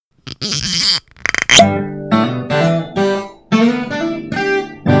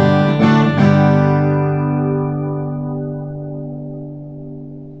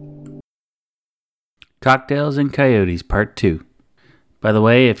Cocktails and Coyotes, Part 2. By the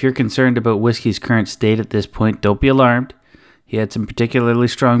way, if you're concerned about whiskey's current state at this point, don't be alarmed. He had some particularly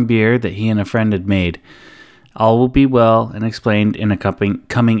strong beer that he and a friend had made. All will be well and explained in a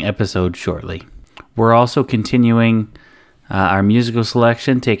coming episode shortly. We're also continuing our musical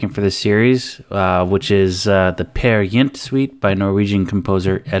selection taken for this series, which is the Per Gynt Suite by Norwegian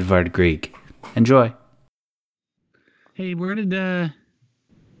composer Edvard Grieg. Enjoy. Hey, where did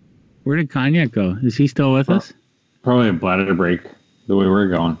Cognac go? Is he still with us? Probably a bladder break, the way we're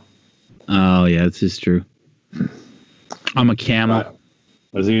going. Oh, yeah, this is true. I'm a camel.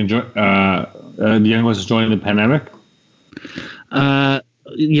 Was he enjoy? The young one's enjoying the pandemic.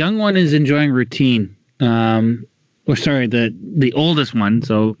 Young one is enjoying routine. The oldest one.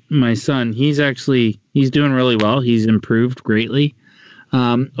 So my son, he's doing really well. He's improved greatly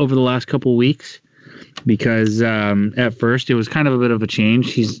over the last couple weeks. Because at first it was kind of a bit of a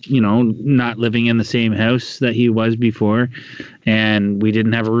change. He's, not living in the same house that he was before, and we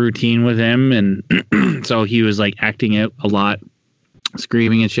didn't have a routine with him, and so he was like acting out a lot,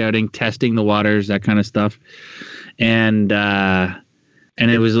 screaming and shouting, testing the waters, that kind of stuff, and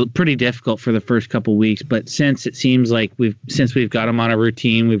it was pretty difficult for the first couple weeks. But since it seems like we've got him on a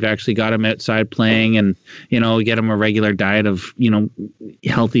routine, we've actually got him outside playing, and we get him a regular diet of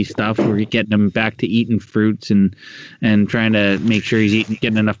healthy stuff. We're getting him back to eating fruits and trying to make sure he's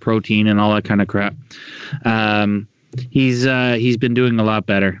getting enough protein and all that kind of crap. He's been doing a lot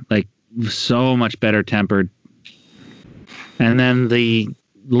better, like so much better tempered. And then the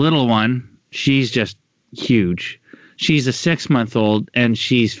little one, she's just huge. She's a 6-month-old, and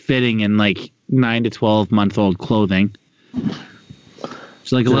she's fitting in like 9 to 12-month-old clothing.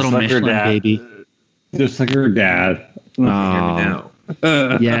 She's like a little Michelin baby. Just like her dad. Oh.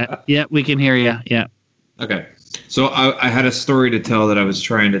 Yeah, we can hear you. Yeah. Okay. So I had a story to tell that I was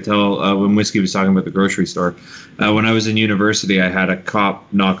trying to tell when Whiskey was talking about the grocery store. When I was in university, I had a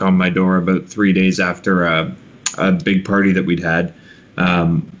cop knock on my door about 3 days after a big party that we'd had.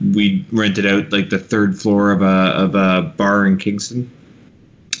 We rented out like the third floor of a bar in Kingston,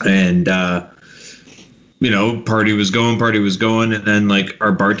 and party was going, and then like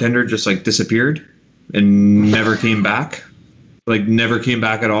our bartender just like disappeared and never came back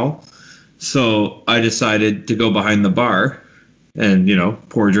at all. So I decided to go behind the bar and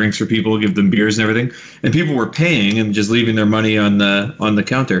pour drinks for people, give them beers and everything, and people were paying and just leaving their money on the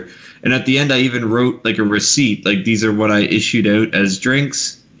counter. And at the end, I even wrote like a receipt, like these are what I issued out as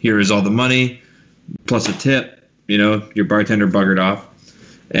drinks. Here is all the money, plus a tip. Your bartender buggered off.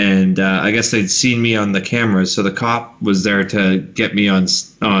 And I guess they'd seen me on the cameras, so the cop was there to get me on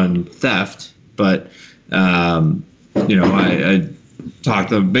theft. But I talked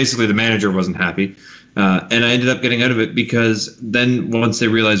to basically the manager wasn't happy, and I ended up getting out of it because then once they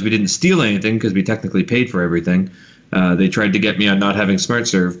realized we didn't steal anything because we technically paid for everything. They tried to get me on not having Smart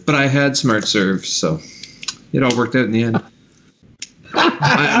Serve, but I had Smart Serve, so it all worked out in the end.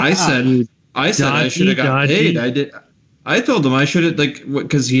 I said I should have got paid. I did. I told him I should have,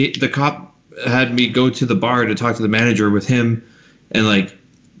 because the cop had me go to the bar to talk to the manager with him and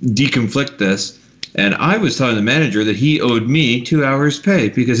deconflict this, and I was telling the manager that he owed me 2 hours pay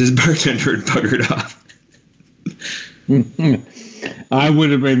because his bartender had buggered off. I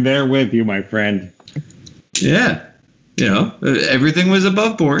would have been there with you, my friend. Yeah. Everything was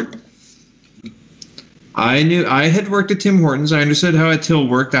above board. I knew I had worked at Tim Hortons. I understood how a till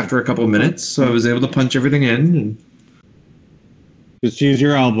worked after a couple of minutes, so I was able to punch everything in. And just use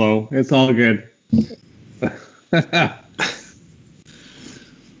your elbow. It's all good.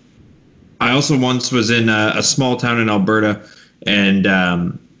 I also once was in a small town in Alberta, and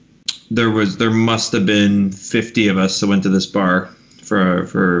there must have been 50 of us that went to this bar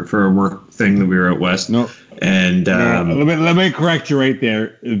for a work thing that we were out west. No. And let me correct you right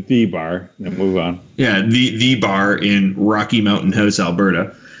there. The bar. Then move on. Yeah, the bar in Rocky Mountain House,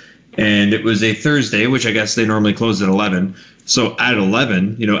 Alberta, and it was a Thursday, which I guess they normally close at 11. So at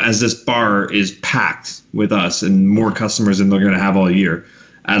 11, as this bar is packed with us and more customers than they're going to have all year,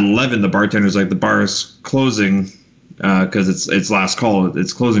 at 11 the bartender's like, the bar is closing because it's last call,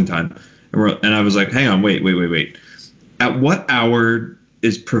 it's closing time, and I was like, hang on, wait. At what hour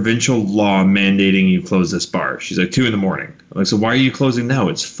is provincial law mandating you close this bar? She's like, 2 a.m. I'm like, so why are you closing now?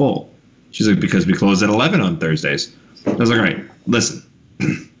 It's full. She's like, because we close at 11 on Thursdays. I was like, all right, listen.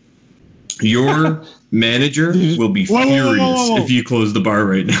 Your manager will be furious if you close the bar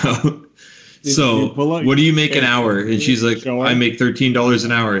right now. So what do you make an hour? And she's like, I make $13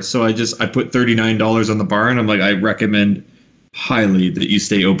 an hour. So I put $39 on the bar, and I'm like, I recommend highly that you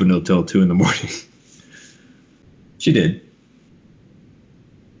stay open until 2 a.m. She did.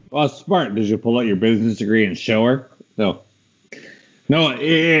 Well, smart. Did you pull out your business degree and show her? No. No, it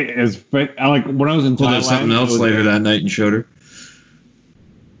is. But like when I was in Thailand, something else later that night and showed her.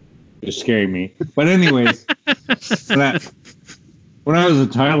 It's scaring me. But anyways, when I was in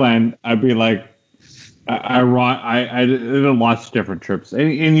Thailand, I'd be like, I did lots of different trips,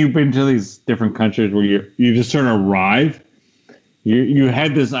 and you've been to these different countries where you just sort of arrive. You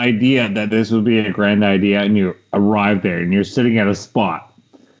had this idea that this would be a grand idea, and you arrive there, and you're sitting at a spot.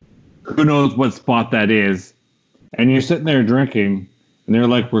 Who knows what spot that is? And you're sitting there drinking, and they're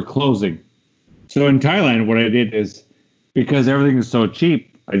like, "We're closing." So in Thailand, what I did is, because everything is so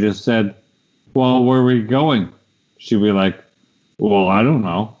cheap, I just said, "Well, where are we going?" She'd be like, "Well, I don't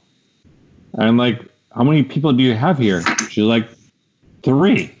know." I'm like, "How many people do you have here?" She's like,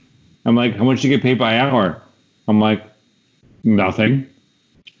 3. I'm like, "How much do you get paid by hour?" I'm like, "Nothing."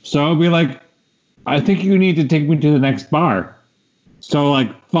 So I'll be like, "I think you need to take me to the next bar." So like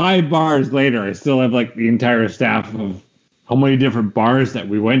 5 bars later, I still have like the entire staff of how many different bars that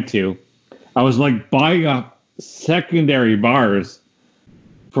we went to. I was like buying up secondary bars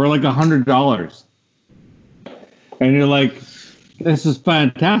for like $100. And you're like, "This is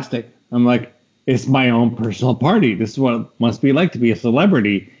fantastic." I'm like, "It's my own personal party. This is what it must be like to be a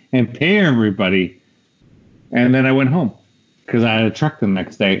celebrity and pay everybody." And then I went home because I had a truck the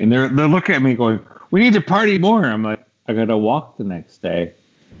next day. And they're looking at me going, "We need to party more." I'm like, "I got to walk the next day."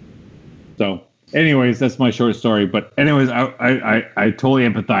 So anyways, that's my short story. But anyways, I totally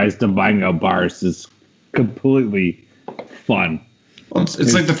empathize to buying out bars is completely fun. Well,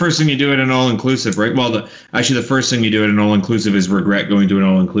 it's like the first thing you do at an all-inclusive, right? Well, the first thing you do at an all-inclusive is regret going to an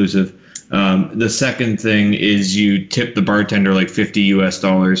all-inclusive. The second thing is you tip the bartender like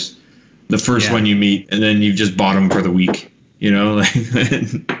 $50 the first one you meet, and then you've just bought them for the week. You know, like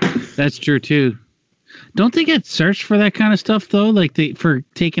that's true too. Don't they get searched for that kind of stuff though? Like for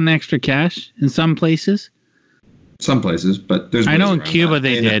taking extra cash in some places. Some places, but there's. I know in Cuba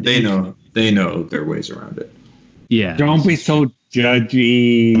they did. They know their ways around it. Yeah. Don't be so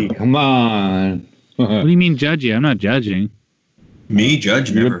judgy. Come on. What do you mean judgy? I'm not judging. Me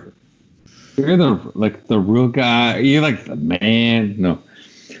judge never. You're the real guy. You're like the man.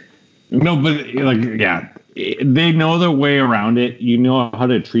 No, but like yeah, they know their way around it. You know how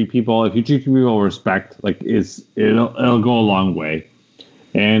to treat people. If you treat people with respect, like it'll go a long way.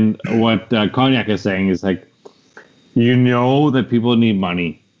 And what Cognac is saying is like, you know that people need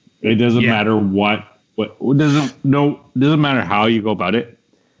money. It doesn't matter what doesn't matter how you go about it.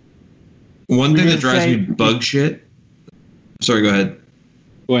 One thing that drives me bug shit. Sorry, go ahead.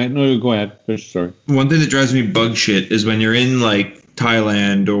 Go ahead. No, go ahead. Finish. Sorry. One thing that drives me bug shit is when you're in like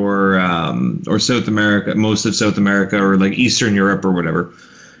Thailand or South America, most of South America, or like Eastern Europe or whatever.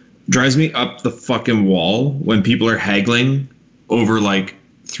 Drives me up the fucking wall when people are haggling over like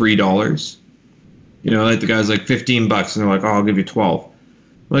 $3. You know, like the guy's like $15 and they're like, "Oh, I'll give you 12."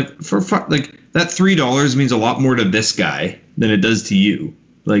 Like like that $3 means a lot more to this guy than it does to you.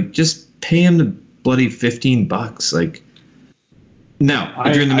 Like just pay him the bloody $15. Like now,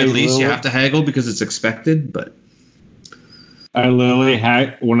 if you're in the Middle East, you have to haggle because it's expected, but I literally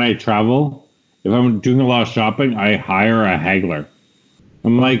when I travel, if I'm doing a lot of shopping, I hire a haggler.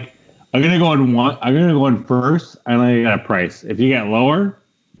 I'm like, I'm gonna go in first, and I get a price. If you get lower,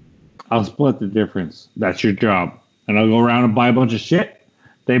 I'll split the difference. That's your job, and I'll go around and buy a bunch of shit.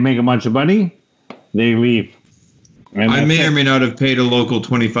 They make a bunch of money, they leave. I may or may not have paid a local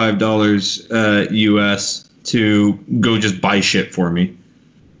 $25 US to go just buy shit for me,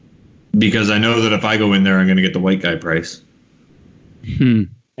 because I know that if I go in there, I'm gonna get the white guy price.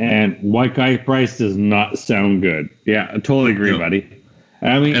 And white guy price does not sound good. Yeah, I totally agree, buddy.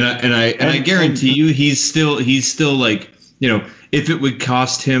 I mean, and I guarantee you, he's still like, you know, if it would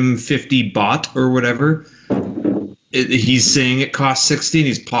cost him 50 baht or whatever, he's saying it costs 60 and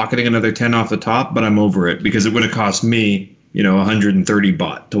he's pocketing another 10 off the top. But I'm over it because it would have cost me, you know, 130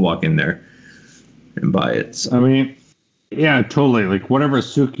 baht to walk in there and buy it. So. I mean, yeah, totally. Like whatever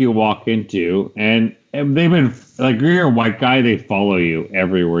souk you walk into, and they've been like, you're a white guy, they follow you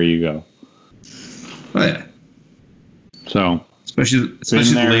everywhere you go. Oh yeah. So especially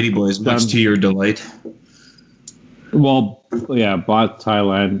the lady boys, much to your delight. Well, yeah, bought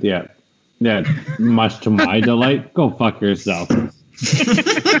Thailand, yeah, much to my delight. Go fuck yourself.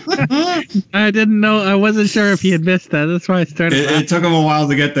 I didn't know. I wasn't sure if he had missed that. That's why I started. It took him a while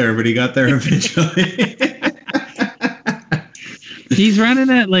to get there, but he got there eventually. He's running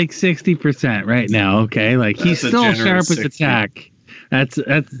at like 60% right now. Okay, like he's still sharp with attack. That's.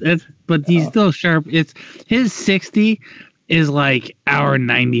 But he's still sharp. It's his 60 is like our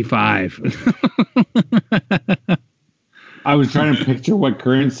 95. I was trying to picture what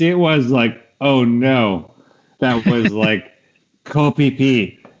currency it was. Like, oh no, that was like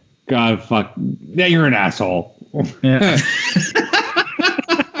COPP. God, fuck. Yeah, you're an asshole. Yeah.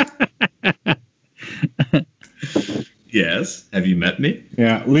 Yes. Have you met me?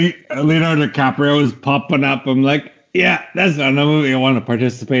 Yeah. Leonardo DiCaprio is popping up. I'm like, yeah, that's not a movie I want to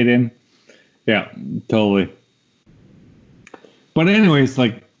participate in. Yeah, totally. But anyways,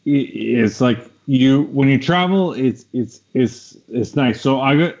 like, it's like when you travel, it's nice. So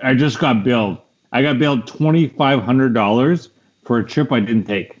I just got billed. I got billed $2,500 for a trip I didn't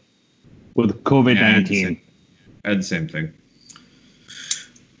take with COVID-19. I had the same thing.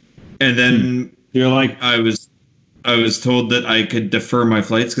 And then you're like, I was told that I could defer my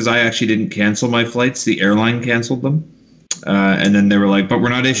flights because I actually didn't cancel my flights. The airline canceled them. And then they were like, but we're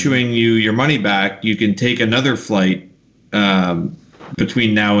not issuing you your money back. You can take another flight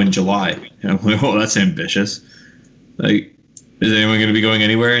between now and July. And I'm like, oh, that's ambitious. Like, is anyone going to be going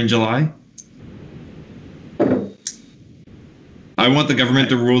anywhere in July? I want the government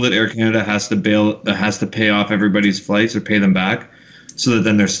to rule that Air Canada has to pay off everybody's flights or pay them back, so that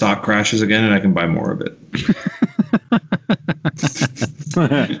then their stock crashes again and I can buy more of it.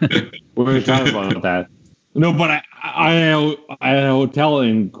 We're talking about that. No, but I had a hotel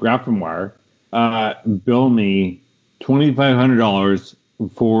in Grafenweiler bill me $2,500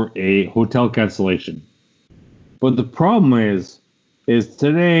 for a hotel cancellation. But the problem is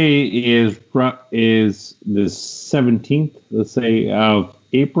today is the 17th, let's say, of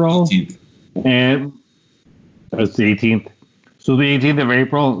April, 18th. And that's the 18th. So the 18th of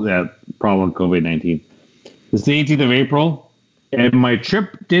April, that problem COVID-19. It's the 18th of April, and my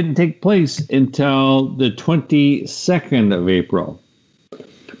trip didn't take place until the 22nd of April.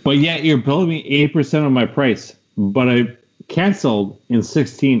 But yet you're billing me 8% of my price. But I canceled in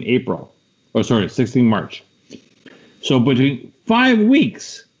 16 March. So between 5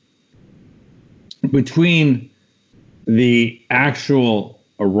 weeks between the actual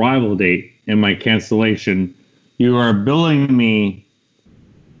arrival date and my cancellation, you are billing me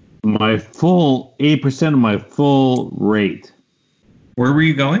my full 8% of my full rate. Where were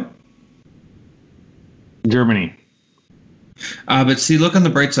you going? Germany. But see, look on the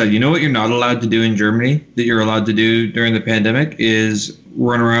bright side. You know what you're not allowed to do in Germany that you're allowed to do during the pandemic is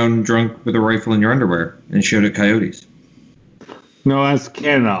run around drunk with a rifle in your underwear and shoot at coyotes. No, that's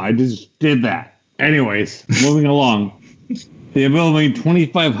Canada. I just did that. Anyways, moving along. They billed me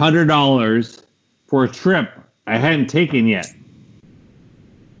 $2,500 for a trip I hadn't taken yet,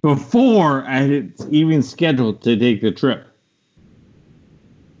 before I had even scheduled to take the trip.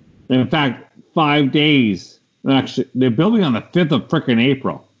 In fact, 5 days. Actually, they're building on the 5th of frickin'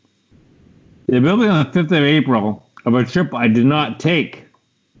 April. They're building on the 5th of April of a trip I did not take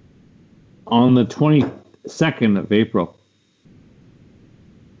on the 22nd of April.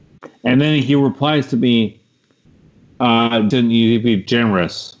 And then he replies to me, you need to be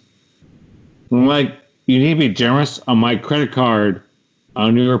generous. I'm like, you need to be generous on my credit card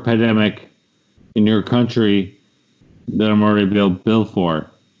on your pandemic in your country that I'm already billed for.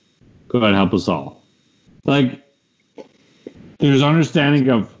 God help us all. Like, there's understanding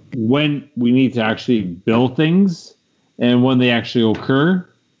of when we need to actually bill things and when they actually occur.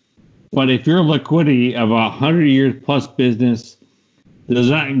 But if your liquidity of 100 years plus business does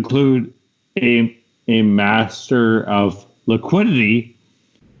not include a master of liquidity,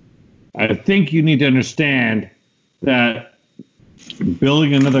 I think you need to understand that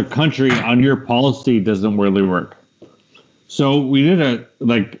building another country on your policy doesn't really work. So we did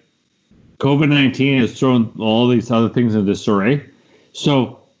COVID-19 has thrown all these other things into disarray.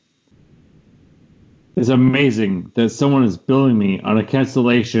 So it's amazing that someone is billing me on a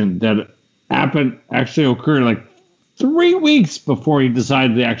cancellation that actually occurred like 3 weeks before he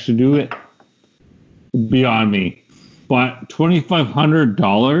decided to actually do it. Beyond me. But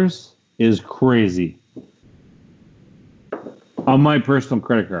 $2,500 is crazy on my personal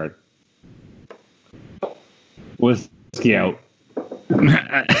credit card. Whiskey out.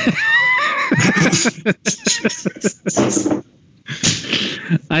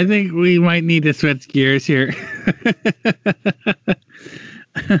 I think we might need to switch gears here.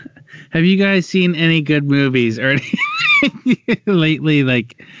 Have you guys seen any good movies or anything lately?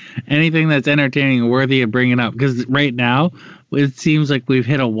 Like anything that's entertaining or worthy of bringing up? Because right now, it seems like we've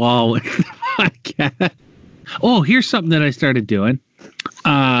hit a wall with the podcast. Oh, here's something that I started doing.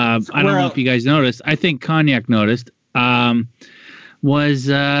 I don't know if you guys noticed. I think Cognac noticed. was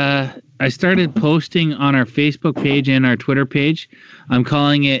I started posting on our Facebook page and our Twitter page. I'm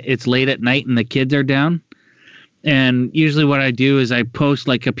calling it "It's Late at Night and the Kids Are Down." And usually what I do is I post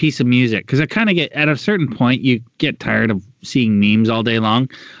like a piece of music because I kind of get at a certain point you get tired of seeing memes all day long.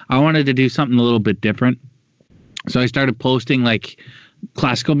 I wanted to do something a little bit different. So I started posting like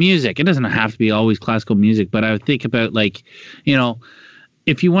classical music. It doesn't have to be always classical music, but I would think about like, you know,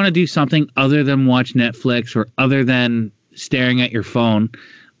 if you want to do something other than watch Netflix or other than staring at your phone,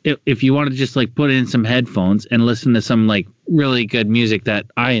 if you want to just like put in some headphones and listen to some like really good music that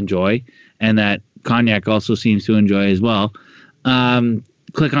I enjoy and that Cognac also seems to enjoy as well,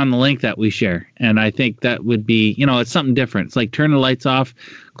 click on the link that we share. And I think that would be, you know, it's something different. It's like turn the lights off,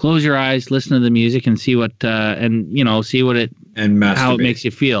 close your eyes, listen to the music and see what, and you know, see what it, and masturbate. How it makes you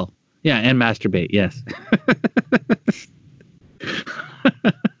feel. Yeah. And masturbate. Yes.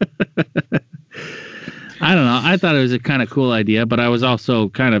 I don't know. I thought it was a kind of cool idea, but I was also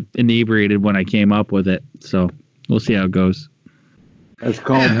kind of inebriated when I came up with it. So we'll see how it goes. It's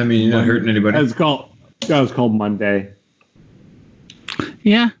called. I mean, you're not hurting anybody. It's called. That was called Monday.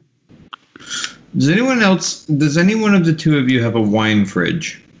 Yeah. Does anyone of the two of you have a wine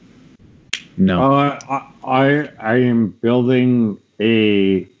fridge? No. I am building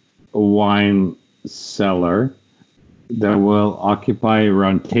a wine cellar that will occupy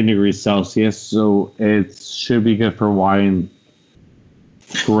around 10 degrees Celsius, so it should be good for wine.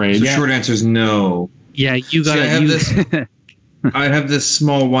 Great. The short answer is no. Yeah, you got to. I have this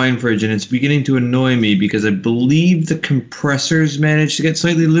small wine fridge, and it's beginning to annoy me because I believe the compressors managed to get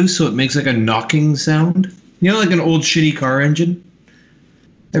slightly loose, so it makes like a knocking sound. You know, like an old shitty car engine?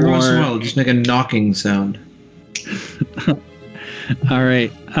 Every once in a while, it'll just make a knocking sound. All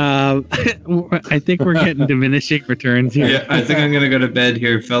right. I think we're getting diminishing returns here. Yeah, I think I'm going to go to bed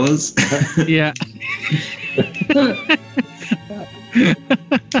here, fellas. Yeah.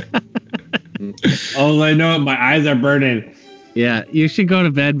 Oh, I know, my eyes are burning. Yeah, you should go to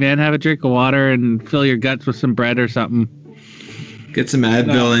bed, man. Have a drink of water and fill your guts with some bread or something. Get some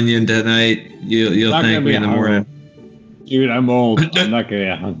Advil in you tonight. You'll thank me in the morning. Dude, I'm old. I'm not gonna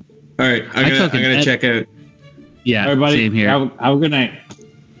get hung. All right, I'm gonna check out. Yeah, everybody, same here. Have a good night.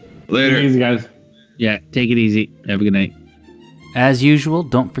 Later. Take it easy, guys. Yeah, take it easy. Have a good night. As usual,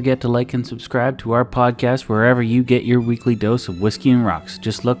 don't forget to like and subscribe to our podcast wherever you get your weekly dose of whiskey and rocks.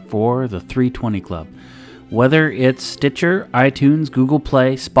 Just look for the 320 Club. Whether it's Stitcher, iTunes, Google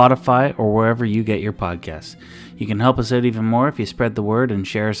Play, Spotify, or wherever you get your podcasts. You can help us out even more if you spread the word and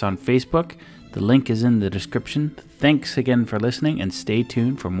share us on Facebook. The link is in the description. Thanks again for listening, and stay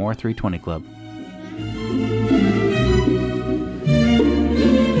tuned for more 320 Club.